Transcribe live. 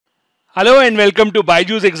Hello and welcome to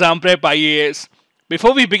BYJU'S Exam Prep IAS.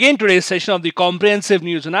 Before we begin today's session of the comprehensive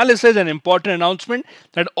news analysis, an important announcement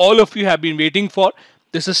that all of you have been waiting for.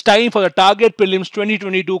 This is time for the Target Prelims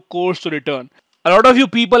 2022 course to return. A lot of you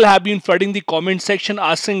people have been flooding the comment section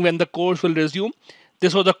asking when the course will resume.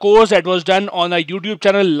 This was a course that was done on our YouTube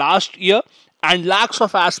channel last year, and lakhs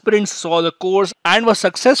of aspirants saw the course and were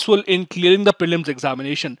successful in clearing the prelims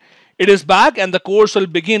examination. It is back and the course will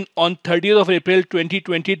begin on 30th of April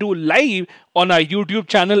 2022 live on our YouTube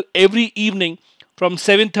channel every evening from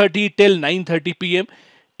 7:30 till 9:30 p.m.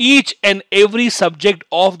 Each and every subject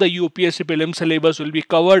of the UPSC Prelims syllabus will be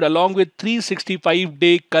covered along with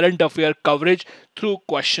 365-day current affair coverage through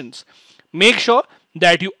questions. Make sure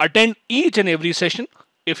that you attend each and every session.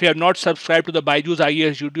 If you have not subscribed to the BYJU'S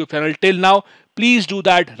IAS YouTube channel till now, please do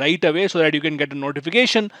that right away so that you can get a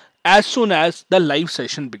notification as soon as the live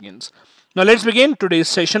session begins. Now let's begin today's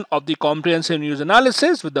session of the comprehensive news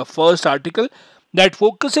analysis with the first article that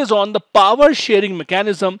focuses on the power sharing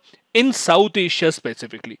mechanism in South Asia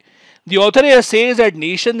specifically. The author here says that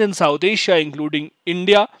nations in South Asia including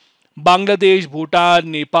India, Bangladesh,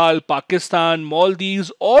 Bhutan, Nepal, Pakistan, Maldives,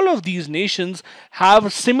 all of these nations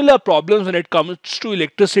have similar problems when it comes to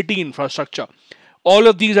electricity infrastructure. All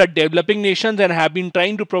of these are developing nations and have been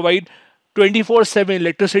trying to provide 24/7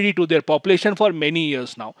 electricity to their population for many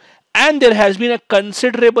years now. And there has been a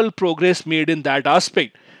considerable progress made in that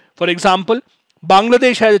aspect. For example,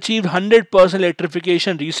 Bangladesh has achieved 100%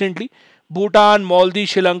 electrification recently. Bhutan,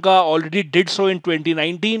 Maldives, Sri Lanka already did so in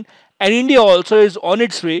 2019, and India also is on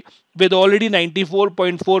its way with already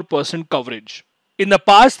 94.4% coverage. In the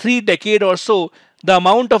past 3 decades or so, the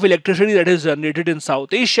amount of electricity that is generated in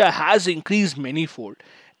South Asia has increased manyfold.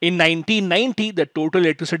 In 1990, the total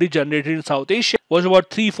electricity generated in South Asia was about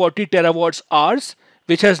 340 terawatt hours,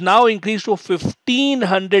 which has now increased to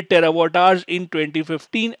 1500 terawatt hours in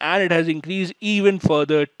 2015, and it has increased even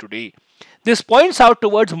further today. This points out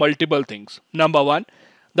towards multiple things. Number one,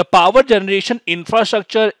 the power generation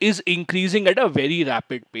infrastructure is increasing at a very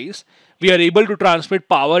rapid pace. We are able to transmit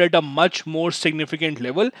power at a much more significant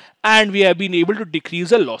level, and we have been able to decrease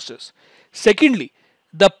the losses. Secondly,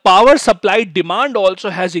 the power supply demand also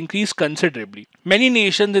has increased considerably. Many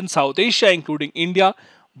nations in South Asia, including India,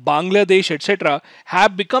 Bangladesh, etc.,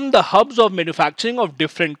 have become the hubs of manufacturing of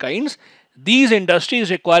different kinds. These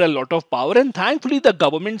industries require a lot of power, and thankfully the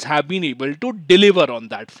governments have been able to deliver on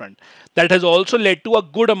that front. That has also led to a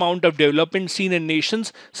good amount of development seen in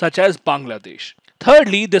nations such as Bangladesh.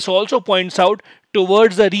 Thirdly, this also points out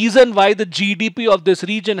towards the reason why the GDP of this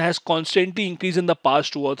region has constantly increased in the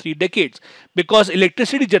past 2 or 3 decades, because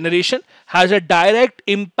electricity generation has a direct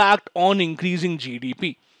impact on increasing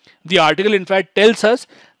GDP. The article in fact tells us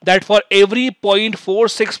that for every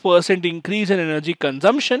 0.46% increase in energy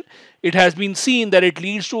consumption, it has been seen that it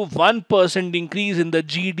leads to 1% increase in the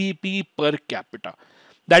GDP per capita.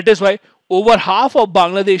 That is why over half of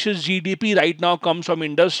Bangladesh's GDP right now comes from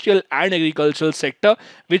industrial and agricultural sector,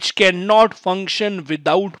 which cannot function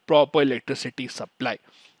without proper electricity supply.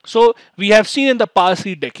 So we have seen in the past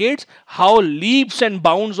 3 decades how leaps and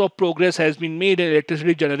bounds of progress has been made in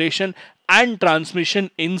electricity generation and transmission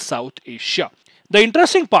in South Asia. The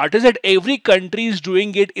interesting part is that every country is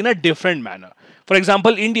doing it in a different manner. For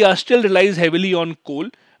example, India still relies heavily on coal,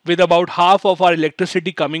 with about half of our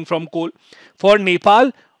electricity coming from coal. For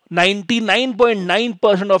Nepal,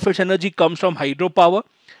 99.9% of its energy comes from hydropower,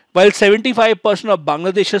 while 75% of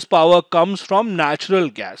Bangladesh's power comes from natural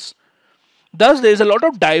gas. Thus, there is a lot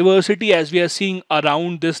of diversity as we are seeing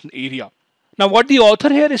around this area. Now, what the author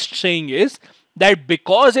here is saying is that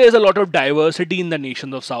because there is a lot of diversity in the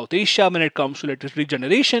nations of South Asia when it comes to electricity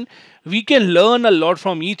generation, we can learn a lot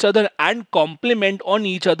from each other and complement on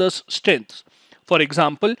each other's strengths. For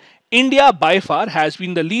example, India by far has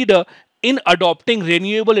been the leader in adopting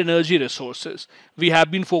renewable energy resources. We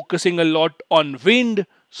have been focusing a lot on wind,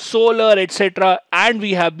 solar, etc., and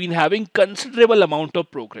we have been having considerable amount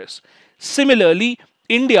of progress. Similarly,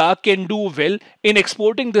 India can do well in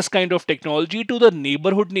exporting this kind of technology to the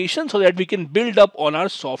neighborhood nations so that we can build up on our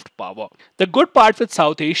soft power. The good part with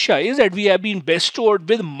South Asia is that we have been bestowed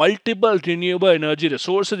with multiple renewable energy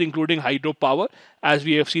resources, including hydropower, as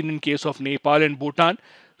we have seen in case of Nepal and Bhutan,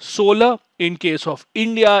 solar in case of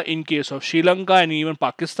India, in case of Sri Lanka and even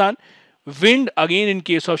Pakistan, wind again in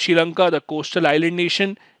case of Sri Lanka, the coastal island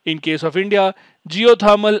nation, in case of India,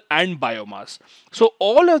 geothermal and biomass. So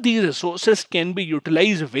all of these resources can be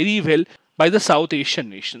utilized very well by the South Asian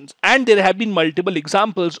nations, and there have been multiple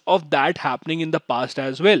examples of that happening in the past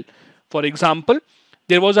as well. For example,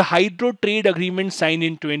 there was a hydro trade agreement signed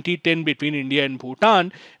in 2010 between India and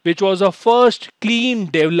Bhutan, which was a first clean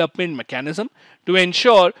development mechanism to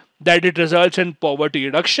ensure that it results in poverty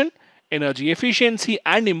reduction, energy efficiency,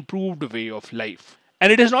 and improved way of life.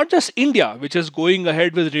 And it is not just India which is going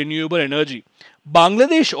ahead with renewable energy.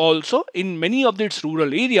 Bangladesh also, in many of its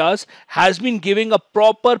rural areas, has been giving a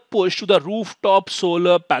proper push to the rooftop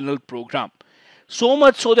solar panel program. So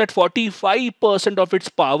much so that 45% of its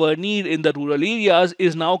power need in the rural areas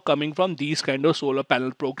is now coming from these kind of solar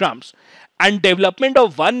panel programs. And development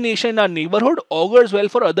of one nation in our neighborhood augurs well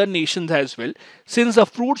for other nations as well, since the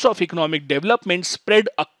fruits of economic development spread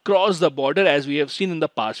across the border as we have seen in the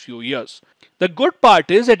past few years. The good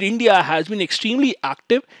part is that India has been extremely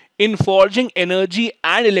active in forging energy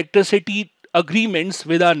and electricity agreements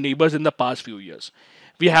with our neighbors in the past few years.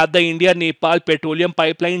 We have the India-Nepal petroleum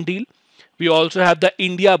pipeline deal. We also have the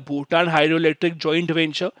India-Bhutan hydroelectric joint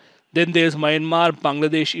venture. Then there's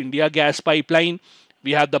Myanmar-Bangladesh-India gas pipeline.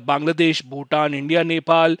 We have the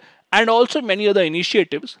Bangladesh-Bhutan-India-Nepal and also many other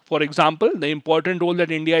initiatives. For example, the important role that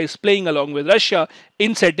India is playing along with Russia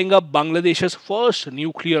in setting up Bangladesh's first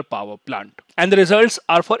nuclear power plant. And the results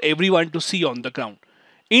are for everyone to see on the ground.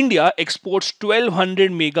 India exports 1200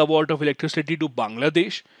 megawatt of electricity to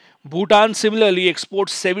Bangladesh. Bhutan similarly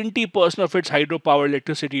exports 70% of its hydropower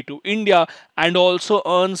electricity to India and also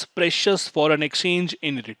earns precious foreign exchange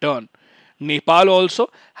in return. Nepal also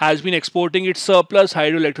has been exporting its surplus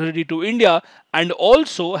hydroelectricity to India and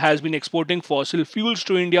also has been exporting fossil fuels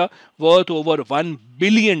to India worth over $1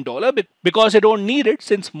 billion because they don't need it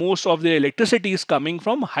since most of their electricity is coming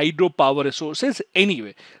from hydropower resources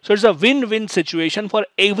anyway. So it's a win-win situation for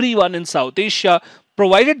everyone in South Asia,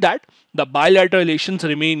 provided that the bilateral relations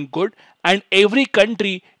remain good and every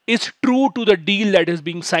country is true to the deal that is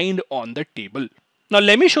being signed on the table. Now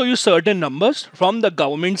let me show you certain numbers from the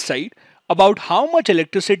government side about how much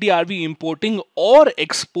electricity are we importing or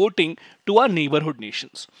exporting to our neighborhood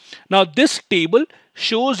nations. Now this table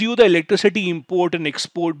shows you the electricity import and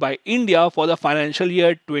export by India for the financial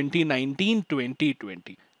year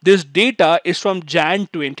 2019-2020. This data is from Jan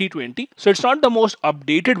 2020, so it's not the most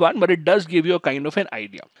updated one, but it does give you a kind of an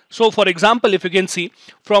idea. So for example, if you can see,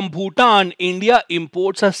 from Bhutan, India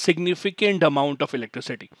imports a significant amount of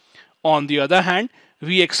electricity. On the other hand,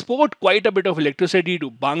 we export quite a bit of electricity to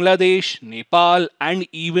Bangladesh, Nepal, and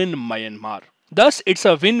even Myanmar. Thus, it's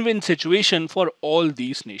a win-win situation for all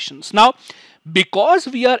these nations. Now, because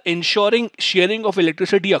we are ensuring sharing of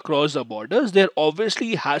electricity across the borders, there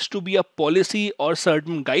obviously has to be a policy or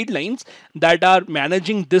certain guidelines that are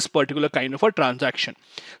managing this particular kind of a transaction.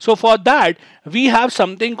 So for that, we have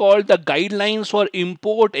something called the Guidelines for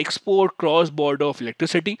Import, Export, Cross-Border of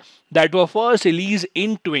Electricity that were first released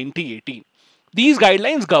in 2018. These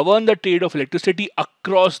guidelines govern the trade of electricity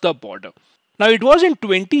across the border. Now, it was in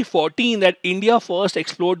 2014 that India first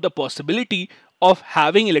explored the possibility of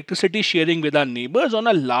having electricity sharing with our neighbors on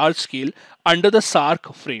a large scale under the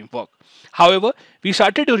SAARC framework. However, we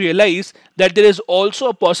started to realize that there is also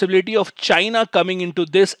a possibility of China coming into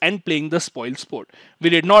this and playing the spoil sport. We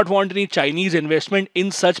did not want any Chinese investment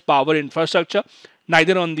in such power infrastructure,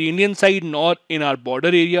 neither on the Indian side nor in our border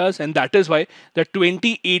areas, and that is why the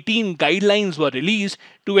 2018 guidelines were released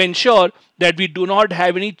to ensure that we do not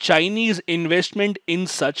have any Chinese investment in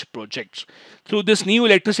such projects. Through this new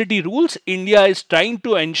electricity rules, India is trying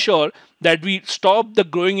to ensure that we stop the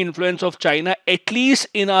growing influence of China at least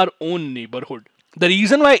in our own neighborhood. The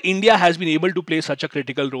reason why India has been able to play such a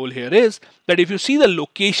critical role here is that if you see the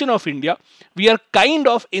location of India, we are kind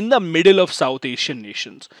of in the middle of South Asian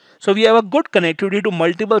nations. So we have a good connectivity to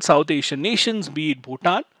multiple South Asian nations, be it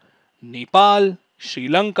Bhutan, Nepal, Sri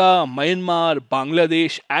Lanka, Myanmar,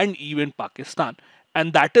 Bangladesh, and even Pakistan.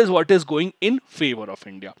 And that is what is going in favor of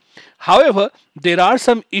India. However, there are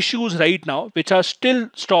some issues right now which are still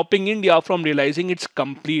stopping India from realizing its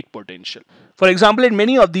complete potential. For example, in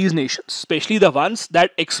many of these nations, especially the ones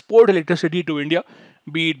that export electricity to India,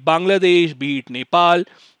 be it Bangladesh, be it Nepal,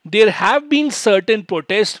 there have been certain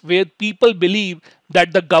protests where people believe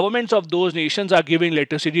that the governments of those nations are giving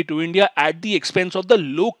electricity to India at the expense of the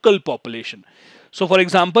local population. So for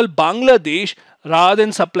example, Bangladesh, rather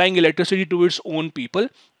than supplying electricity to its own people,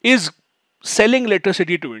 is selling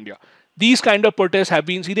electricity to India. These kind of protests have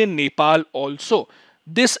been seen in Nepal also.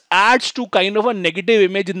 This adds to kind of a negative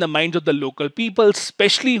image in the minds of the local people,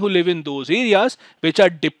 especially who live in those areas which are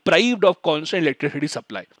deprived of constant electricity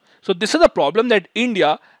supply. So this is a problem that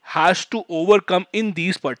India has to overcome in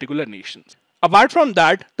these particular nations. Apart from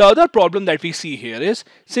that, the other problem that we see here is,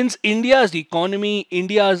 since India's economy,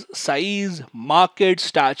 India's size, market,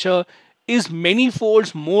 stature is many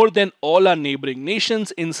folds more than all our neighboring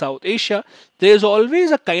nations in South Asia, there is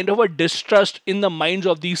always a kind of a distrust in the minds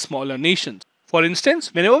of these smaller nations. For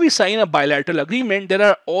instance, whenever we sign a bilateral agreement, there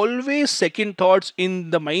are always second thoughts in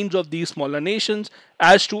the minds of these smaller nations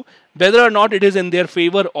as to whether or not it is in their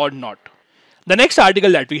favor or not. The next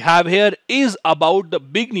article that we have here is about the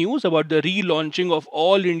big news about the relaunching of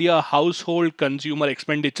All India Household Consumer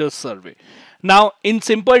Expenditure Survey. Now, in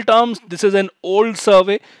simple terms, this is an old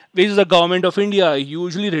survey which the government of India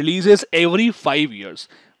usually releases every 5 years,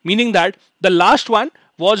 meaning that the last one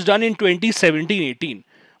was done in 2017-18.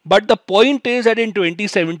 But the point is that in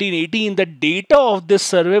 2017-18, the data of this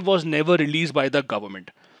survey was never released by the government.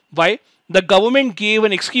 Why? The government gave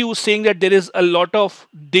an excuse saying that there is a lot of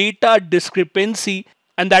data discrepancy,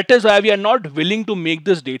 and that is why we are not willing to make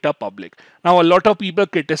this data public. Now, a lot of people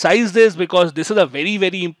criticize this because this is a very,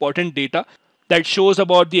 very important data that shows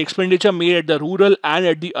about the expenditure made at the rural and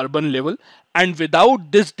at the urban level. And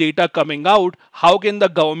without this data coming out, how can the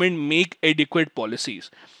government make adequate policies?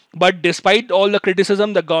 But despite all the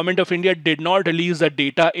criticism, the government of India did not release the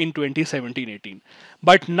data in 2017-18.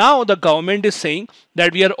 But now the government is saying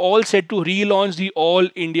that we are all set to relaunch the All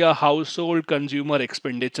India Household Consumer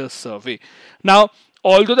Expenditure Survey. Now,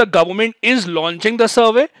 although the government is launching the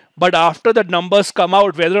survey, but after the numbers come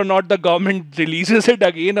out, whether or not the government releases it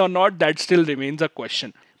again or not, that still remains a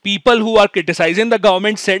question. People who are criticizing the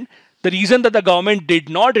government said the reason that the government did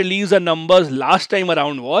not release the numbers last time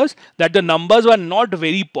around was that the numbers were not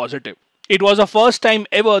very positive. It was the first time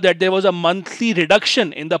ever that there was a monthly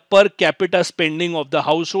reduction in the per capita spending of the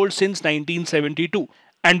household since 1972.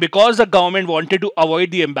 And because the government wanted to avoid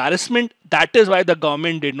the embarrassment, that is why the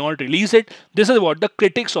government did not release it. This is what the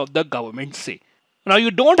critics of the government say. Now,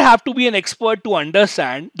 you don't have to be an expert to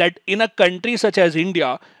understand that in a country such as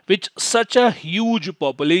India, with such a huge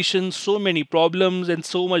population, so many problems and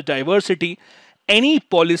so much diversity, any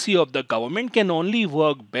policy of the government can only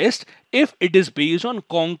work best if it is based on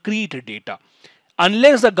concrete data.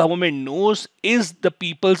 Unless the government knows is the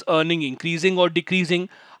people's earning increasing or decreasing,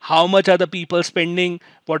 how much are the people spending,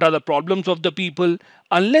 what are the problems of the people,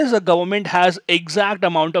 unless the government has exact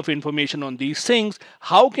amount of information on these things,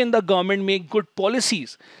 how can the government make good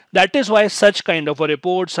policies? That is why such kind of a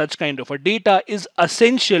report, such kind of a data is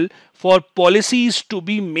essential for policies to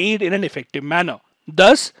be made in an effective manner.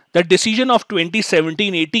 Thus, the decision of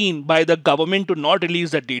 2017-18 by the government to not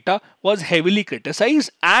release the data was heavily criticized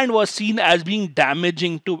and was seen as being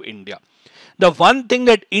damaging to India. The one thing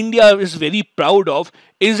that India is very proud of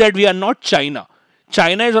is that we are not China.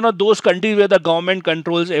 China is one of those countries where the government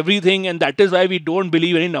controls everything, and that is why we don't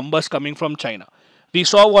believe any numbers coming from China. We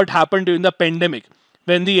saw what happened during the pandemic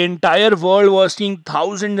when the entire world was seeing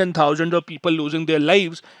thousands and thousands of people losing their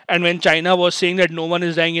lives, and when China was saying that no one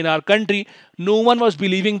is dying in our country, no one was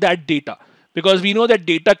believing that data. Because we know that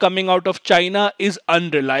data coming out of China is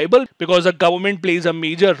unreliable because the government plays a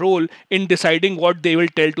major role in deciding what they will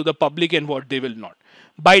tell to the public and what they will not.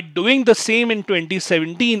 By doing the same in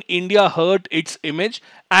 2017, India hurt its image,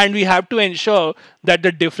 and we have to ensure that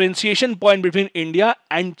the differentiation point between India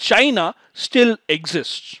and China still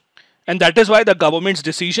exists. And that is why the government's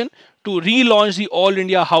decision to relaunch the All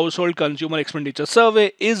India Household Consumer Expenditure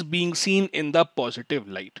Survey is being seen in the positive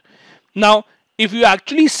light. Now, if you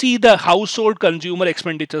actually see the Household Consumer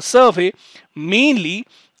Expenditure Survey, mainly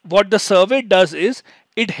what the survey does is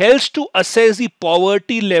it helps to assess the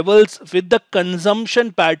poverty levels with the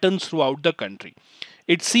consumption patterns throughout the country.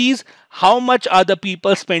 It sees how much are the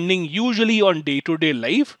people spending usually on day-to-day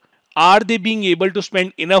life. Are they being able to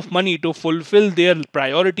spend enough money to fulfill their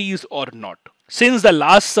priorities or not? Since the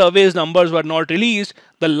last survey's numbers were not released,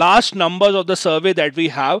 the last numbers of the survey that we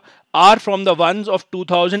have are from the ones of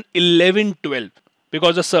 2011-12,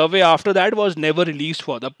 because the survey after that was never released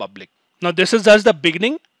for the public. Now, this is just the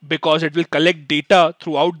beginning because it will collect data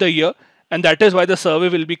throughout the year, and that is why the survey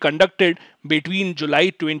will be conducted between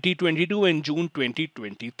July 2022 and June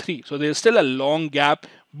 2023. So there is still a long gap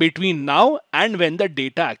between now and when the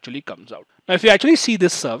data actually comes out. Now, if you actually see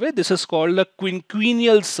this survey, this is called a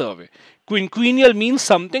quinquennial survey. Quinquennial means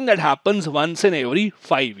something that happens once in every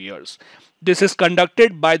 5 years. This is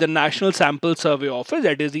conducted by the National Sample Survey Office,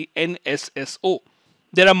 that is the NSSO.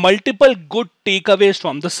 There are multiple good takeaways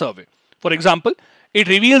from the survey. For example, it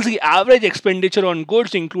reveals the average expenditure on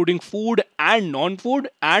goods including food and non-food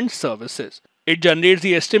and services. It generates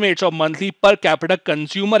the estimates of monthly per capita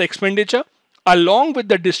consumer expenditure along with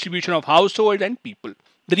the distribution of household and people.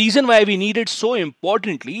 The reason why we need it so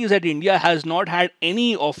importantly is that India has not had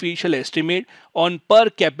any official estimate on per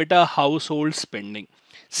capita household spending.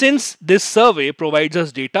 Since this survey provides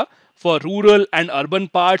us data for rural and urban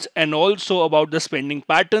parts and also about the spending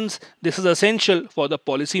patterns, this is essential for the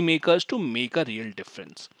policymakers to make a real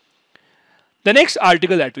difference. The next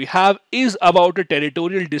article that we have is about a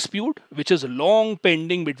territorial dispute which is long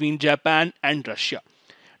pending between Japan and Russia.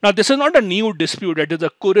 Now, this is not a new dispute, it is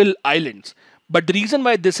the Kuril Islands. But the reason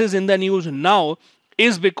why this is in the news now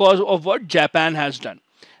is because of what Japan has done.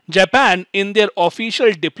 Japan, in their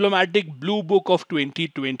official diplomatic blue book of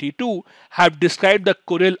 2022, have described the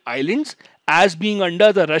Kuril Islands as being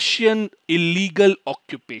under the Russian illegal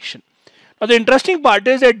occupation. Now, the interesting part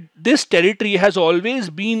is that this territory has always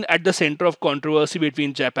been at the center of controversy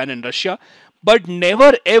between Japan and Russia, but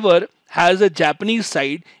never ever has the Japanese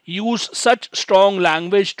side used such strong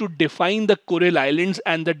language to define the Kuril Islands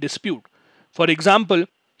and the dispute. For example,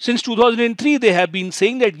 since 2003, they have been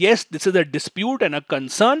saying that yes, this is a dispute and a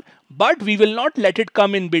concern, but we will not let it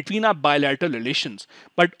come in between our bilateral relations.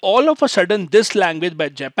 But all of a sudden, this language by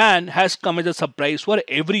Japan has come as a surprise for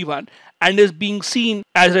everyone and is being seen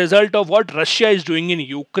as a result of what Russia is doing in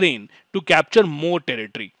Ukraine to capture more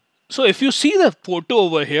territory. So if you see the photo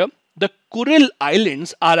over here, the Kuril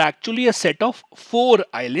Islands are actually a set of 4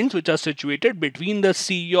 islands which are situated between the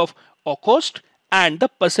Sea of Okhotsk and the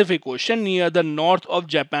Pacific Ocean near the north of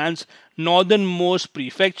Japan's northernmost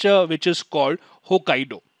prefecture, which is called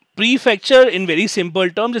Hokkaido. Prefecture, in very simple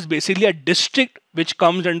terms, is basically a district which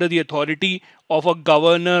comes under the authority of a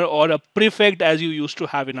governor or a prefect, as you used to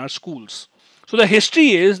have in our schools. So the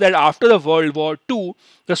history is that after the World War II,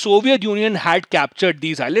 the Soviet Union had captured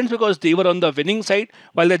these islands because they were on the winning side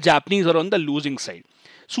while the Japanese were on the losing side.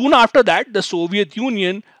 Soon after that, the Soviet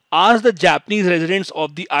Union asked the Japanese residents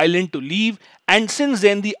of the island to leave, and since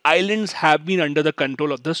then the islands have been under the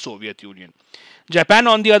control of the Soviet Union. Japan,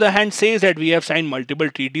 on the other hand, says that we have signed multiple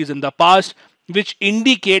treaties in the past which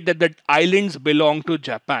indicate that the islands belong to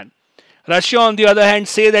Japan. Russia, on the other hand,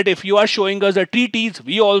 say that if you are showing us the treaties,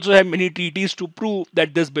 we also have many treaties to prove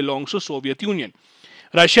that this belongs to Soviet Union.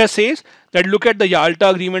 Russia says that look at the Yalta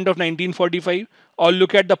Agreement of 1945, or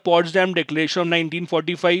look at the Potsdam Declaration of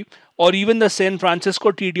 1945, or even the San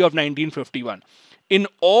Francisco Treaty of 1951. In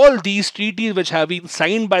all these treaties which have been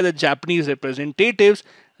signed by the Japanese representatives,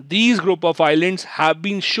 these group of islands have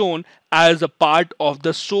been shown as a part of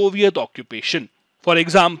the Soviet occupation. For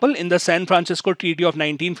example, in the San Francisco Treaty of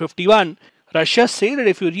 1951, Russia says that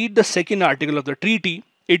if you read the second article of the treaty,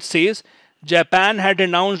 it says Japan had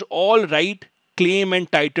renounced all right, claim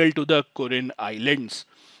and title to the Kuril Islands.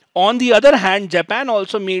 On the other hand, Japan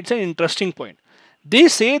also made an interesting point. They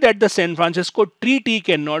say that the San Francisco Treaty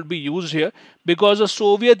cannot be used here because the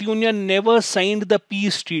Soviet Union never signed the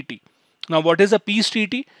peace treaty. Now, what is a peace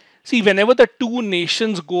treaty? See, whenever the two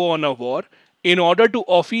nations go on a war, in order to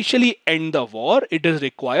officially end the war, it is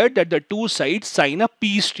required that the two sides sign a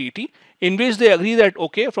peace treaty in which they agree that,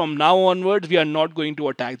 okay, from now onwards, we are not going to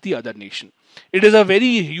attack the other nation. It is a very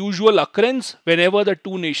usual occurrence whenever the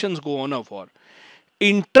two nations go on a war.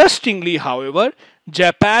 Interestingly, however,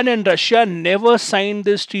 Japan and Russia never signed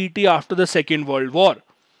this treaty after the Second World War,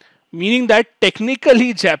 meaning that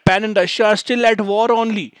technically Japan and Russia are still at war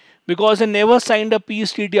only because they never signed a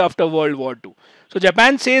peace treaty after World War II. So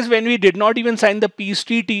Japan says when we did not even sign the peace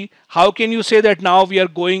treaty, how can you say that now we are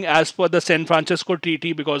going as per the San Francisco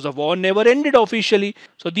Treaty because the war never ended officially?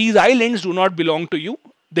 So these islands do not belong to you.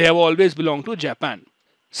 They have always belonged to Japan.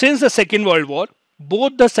 Since the Second World War,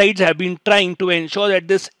 both the sides have been trying to ensure that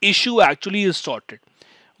this issue actually is sorted.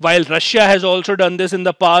 While Russia has also done this in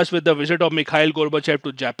the past with the visit of Mikhail Gorbachev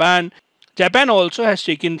to Japan, Japan also has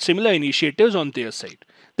taken similar initiatives on their side.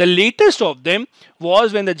 The latest of them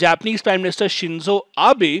was when the Japanese Prime Minister Shinzo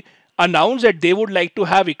Abe announced that they would like to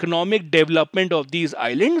have economic development of these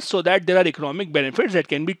islands so that there are economic benefits that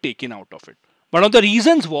can be taken out of it. One of the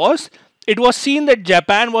reasons was it was seen that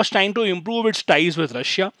Japan was trying to improve its ties with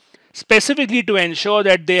Russia, specifically to ensure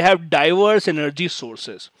that they have diverse energy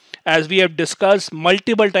sources. As we have discussed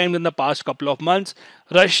multiple times in the past couple of months,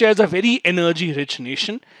 Russia is a very energy rich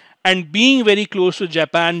nation, and being very close to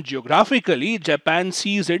Japan geographically, Japan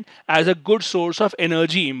sees it as a good source of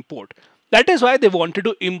energy import. That is why they wanted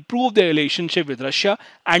to improve their relationship with Russia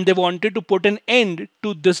and they wanted to put an end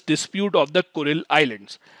to this dispute of the Kuril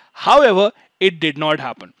Islands. However, it did not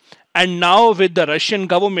happen. And now with the Russian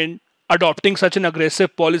government adopting such an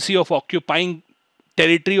aggressive policy of occupying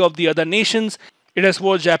territory of the other nations, it has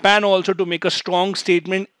forced Japan also to make a strong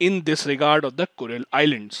statement in this regard of the Kuril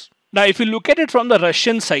Islands. Now, if you look at it from the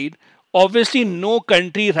Russian side, obviously no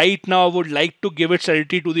country right now would like to give its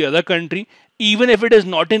territory to the other country, even if it is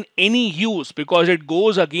not in any use because it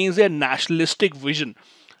goes against their nationalistic vision.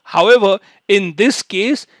 However, in this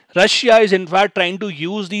case, Russia is in fact trying to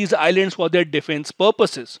use these islands for their defense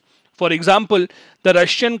purposes. For example, the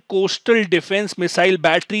Russian coastal defense missile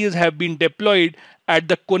batteries have been deployed at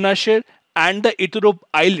the Kunashir and the Kuril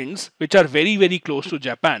Islands, which are very close to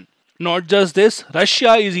Japan. Not just this,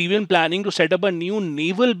 Russia is even planning to set up a new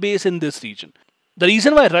naval base in this region. The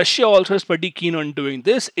reason why Russia also is pretty keen on doing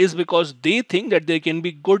this is because they think that there can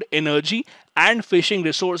be good energy and fishing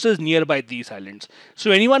resources nearby these islands.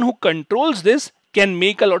 So anyone who controls this can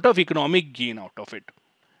make a lot of economic gain out of it.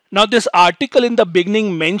 Now this article in the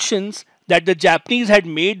beginning mentions that the Japanese had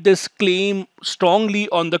made this claim strongly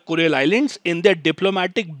on the Kuril Islands in their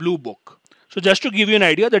diplomatic blue book. So just to give you an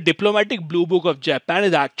idea, the diplomatic blue book of Japan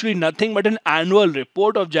is actually nothing but an annual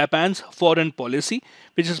report of Japan's foreign policy,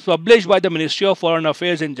 which is published by the Ministry of Foreign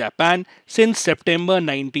Affairs in Japan since September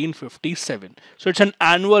 1957. So it's an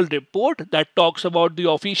annual report that talks about the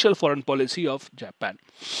official foreign policy of Japan.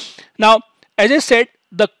 Now, as I said,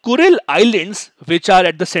 the Kuril Islands, which are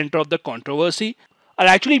at the center of the controversy, are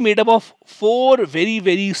actually made up of four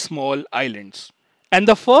very small islands. And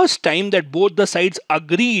the first time that both the sides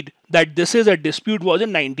agreed that this is a dispute was in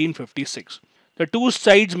 1956. The two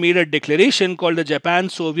sides made a declaration called the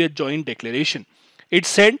Japan-Soviet Joint Declaration. It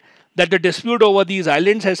said that the dispute over these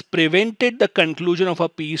islands has prevented the conclusion of a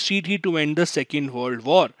peace treaty to end the Second World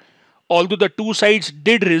War. Although the two sides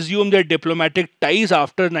did resume their diplomatic ties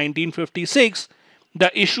after 1956,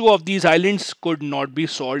 the issue of these islands could not be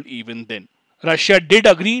solved even then. Russia did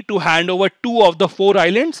agree to hand over two of the four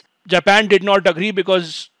islands. Japan did not agree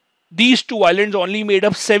because these two islands only made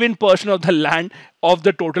up 7% of the land of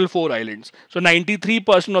the total four islands. So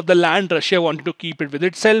 93% of the land Russia wanted to keep it with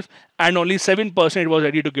itself and only 7% it was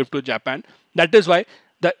ready to give to Japan. That is why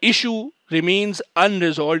the issue remains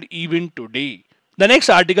unresolved even today. The next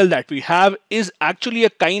article that we have is actually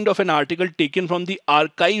a kind of an article taken from the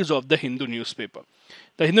archives of the Hindu newspaper.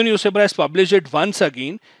 The Hindu newspaper has published it once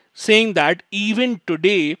again, saying that even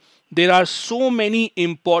today there are so many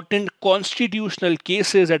important constitutional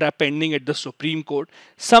cases that are pending at the Supreme Court,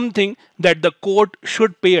 something that the court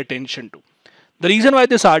should pay attention to. The reason why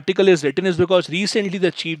this article is written is because recently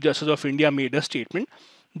the Chief Justice of India made a statement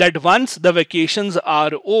that once the vacations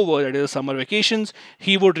are over, that is summer vacations,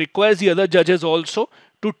 he would request the other judges also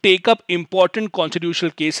to take up important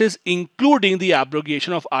constitutional cases, including the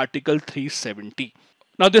abrogation of Article 370.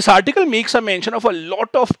 Now, this article makes a mention of a lot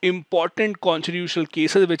of important constitutional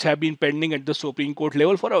cases which have been pending at the Supreme Court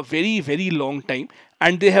level for a very long time,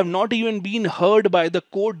 and they have not even been heard by the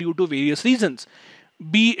court due to various reasons.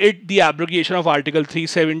 Be it the abrogation of Article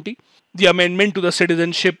 370, the amendment to the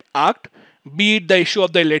Citizenship Act, be it the issue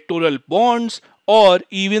of the electoral bonds, or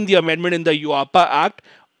even the amendment in the UAPA Act,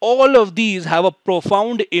 all of these have a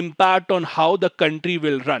profound impact on how the country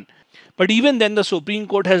will run. But even then, the Supreme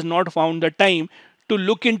Court has not found the time to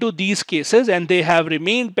look into these cases, and they have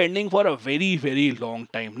remained pending for a very long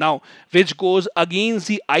time now, which goes against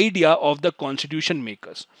the idea of the constitution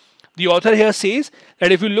makers. The author here says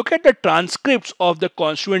that if you look at the transcripts of the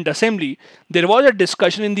Constituent Assembly, there was a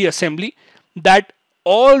discussion in the Assembly that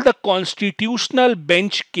all the constitutional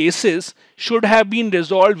bench cases should have been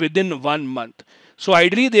resolved within 1 month. So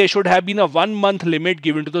ideally, there should have been a 1 month limit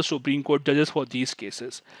given to the Supreme Court judges for these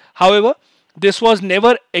cases. However, this was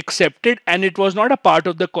never accepted and it was not a part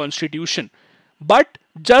of the constitution. But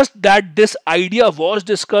just that this idea was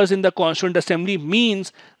discussed in the Constituent Assembly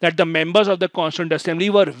means that the members of the Constituent Assembly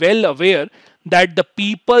were well aware that the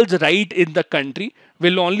people's right in the country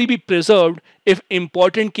will only be preserved if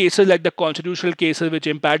important cases like the constitutional cases which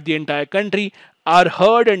impact the entire country are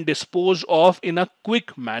heard and disposed of in a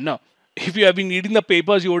quick manner. If you have been reading the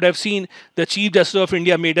papers, you would have seen the Chief Justice of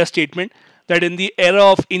India made a statement that in the era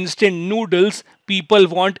of instant noodles, people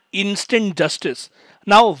want instant justice.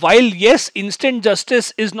 Now, while yes, instant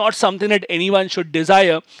justice is not something that anyone should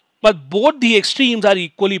desire, but both the extremes are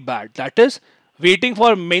equally bad. That is, waiting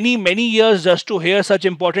for many years just to hear such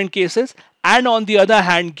important cases, and on the other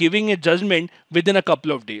hand, giving a judgment within a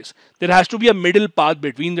couple of days. There has to be a middle path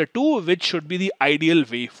between the two, which should be the ideal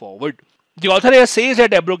way forward. The author here says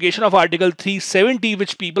that abrogation of Article 370,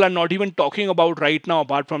 which people are not even talking about right now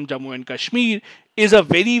apart from Jammu and Kashmir, is a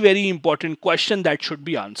very important question that should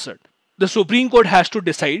be answered. The Supreme Court has to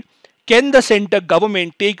decide, can the center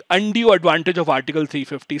government take undue advantage of Article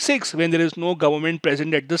 356 when there is no government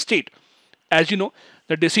present at the state? As you know,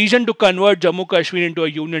 the decision to convert Jammu Kashmir into a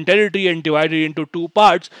union territory and divide it into two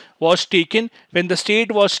parts was taken when the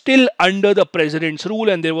state was still under the president's rule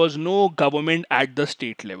and there was no government at the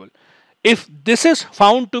state level. If this is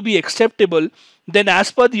found to be acceptable, then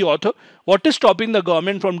as per the author, what is stopping the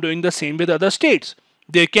government from doing the same with other states?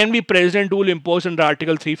 There can be president rule imposed under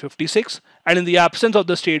Article 356, and in the absence of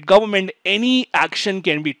the state government, any action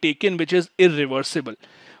can be taken which is irreversible.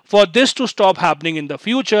 For this to stop happening in the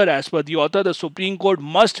future, as per the author, the Supreme Court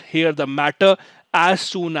must hear the matter as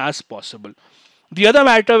soon as possible. The other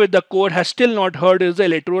matter which the court has still not heard is the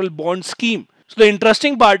electoral bond scheme. So the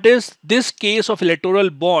interesting part is this case of electoral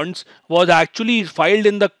bonds was actually filed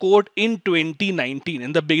in the court in 2019,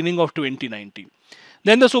 in the beginning of 2019.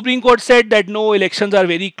 Then the Supreme Court said that no, elections are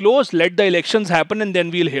very close, let the elections happen and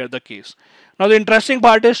then we'll hear the case. Now the interesting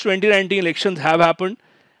part is 2019 elections have happened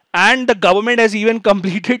and the government has even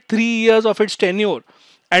completed 3 years of its tenure.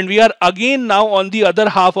 And we are again now on the other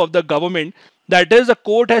half of the government. That is, the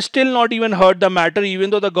court has still not even heard the matter, even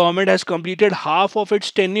though the government has completed half of its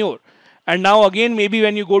tenure. And now again, maybe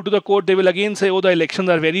when you go to the court, they will again say, oh, the elections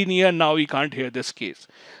are very near and now we can't hear this case.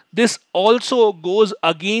 This also goes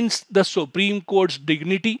against the Supreme Court's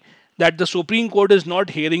dignity, that the Supreme Court is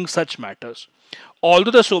not hearing such matters.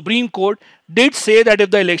 Although the Supreme Court did say that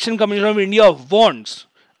if the Election Commission of India wants,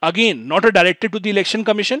 again, not a directive to the Election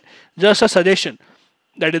Commission, just a suggestion,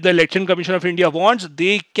 that if the Election Commission of India wants,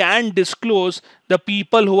 they can disclose the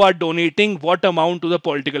people who are donating what amount to the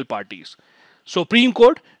political parties. Supreme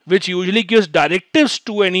Court, which usually gives directives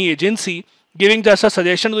to any agency, giving just a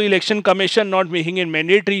suggestion to the Election Commission, not making it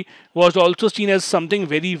mandatory, was also seen as something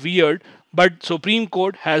very weird, but Supreme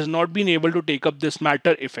Court has not been able to take up this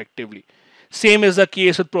matter effectively. Same is the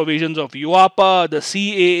case with provisions of UAPA, the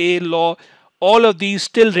CAA law. All of these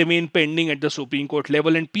still remain pending at the Supreme Court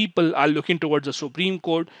level and people are looking towards the Supreme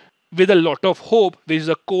Court with a lot of hope, which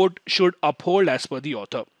the court should uphold as per the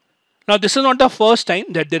author. Now, this is not the first time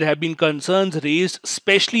that there have been concerns raised,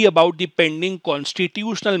 especially about the pending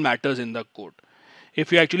constitutional matters in the court.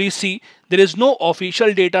 If you actually see, there is no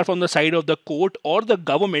official data from the side of the court or the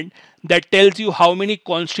government that tells you how many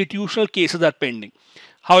constitutional cases are pending.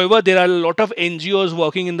 However, there are a lot of NGOs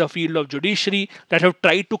working in the field of judiciary that have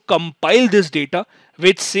tried to compile this data,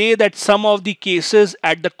 which say that some of the cases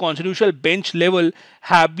at the constitutional bench level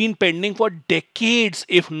have been pending for decades,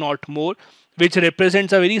 if not more, which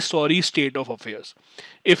represents a very sorry state of affairs.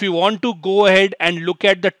 If you want to go ahead and look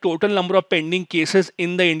at the total number of pending cases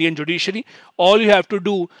in the Indian judiciary, all you have to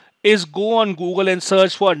do is go on Google and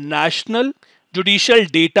search for National Judicial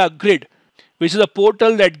Data Grid, which is a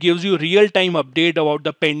portal that gives you real-time update about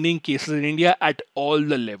the pending cases in India at all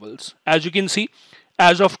the levels. As you can see,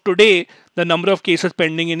 as of today, the number of cases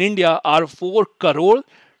pending in India are 4 crore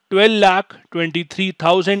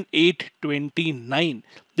 12,23,829.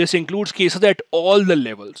 This includes cases at all the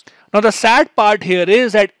levels. Now, the sad part here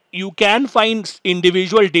is that you can find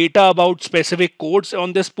individual data about specific courts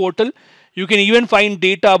on this portal. You can even find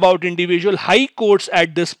data about individual high courts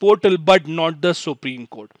at this portal, but not the Supreme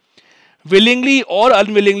Court. Willingly or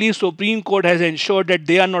unwillingly, Supreme Court has ensured that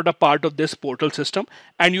they are not a part of this portal system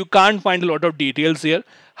and you can't find a lot of details here.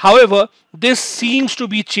 However, this seems to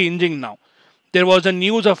be changing now. There was a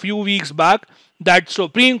news a few weeks back that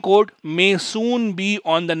Supreme Court may soon be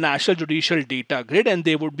on the National Judicial Data Grid and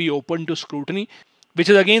they would be open to scrutiny, which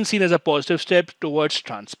is again seen as a positive step towards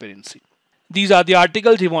transparency. These are the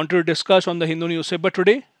articles we wanted to discuss on the Hindu newspaper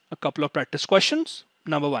today. A couple of practice questions.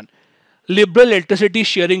 Number 1. Liberal electricity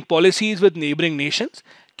sharing policies with neighboring nations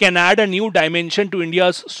can add a new dimension to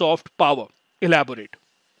India's soft power. Elaborate.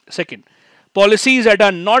 Second, policies that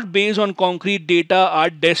are not based on concrete data are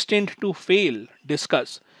destined to fail.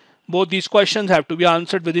 Discuss. Both these questions have to be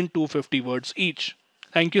answered within 250 words each.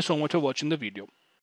 Thank you so much for watching the video.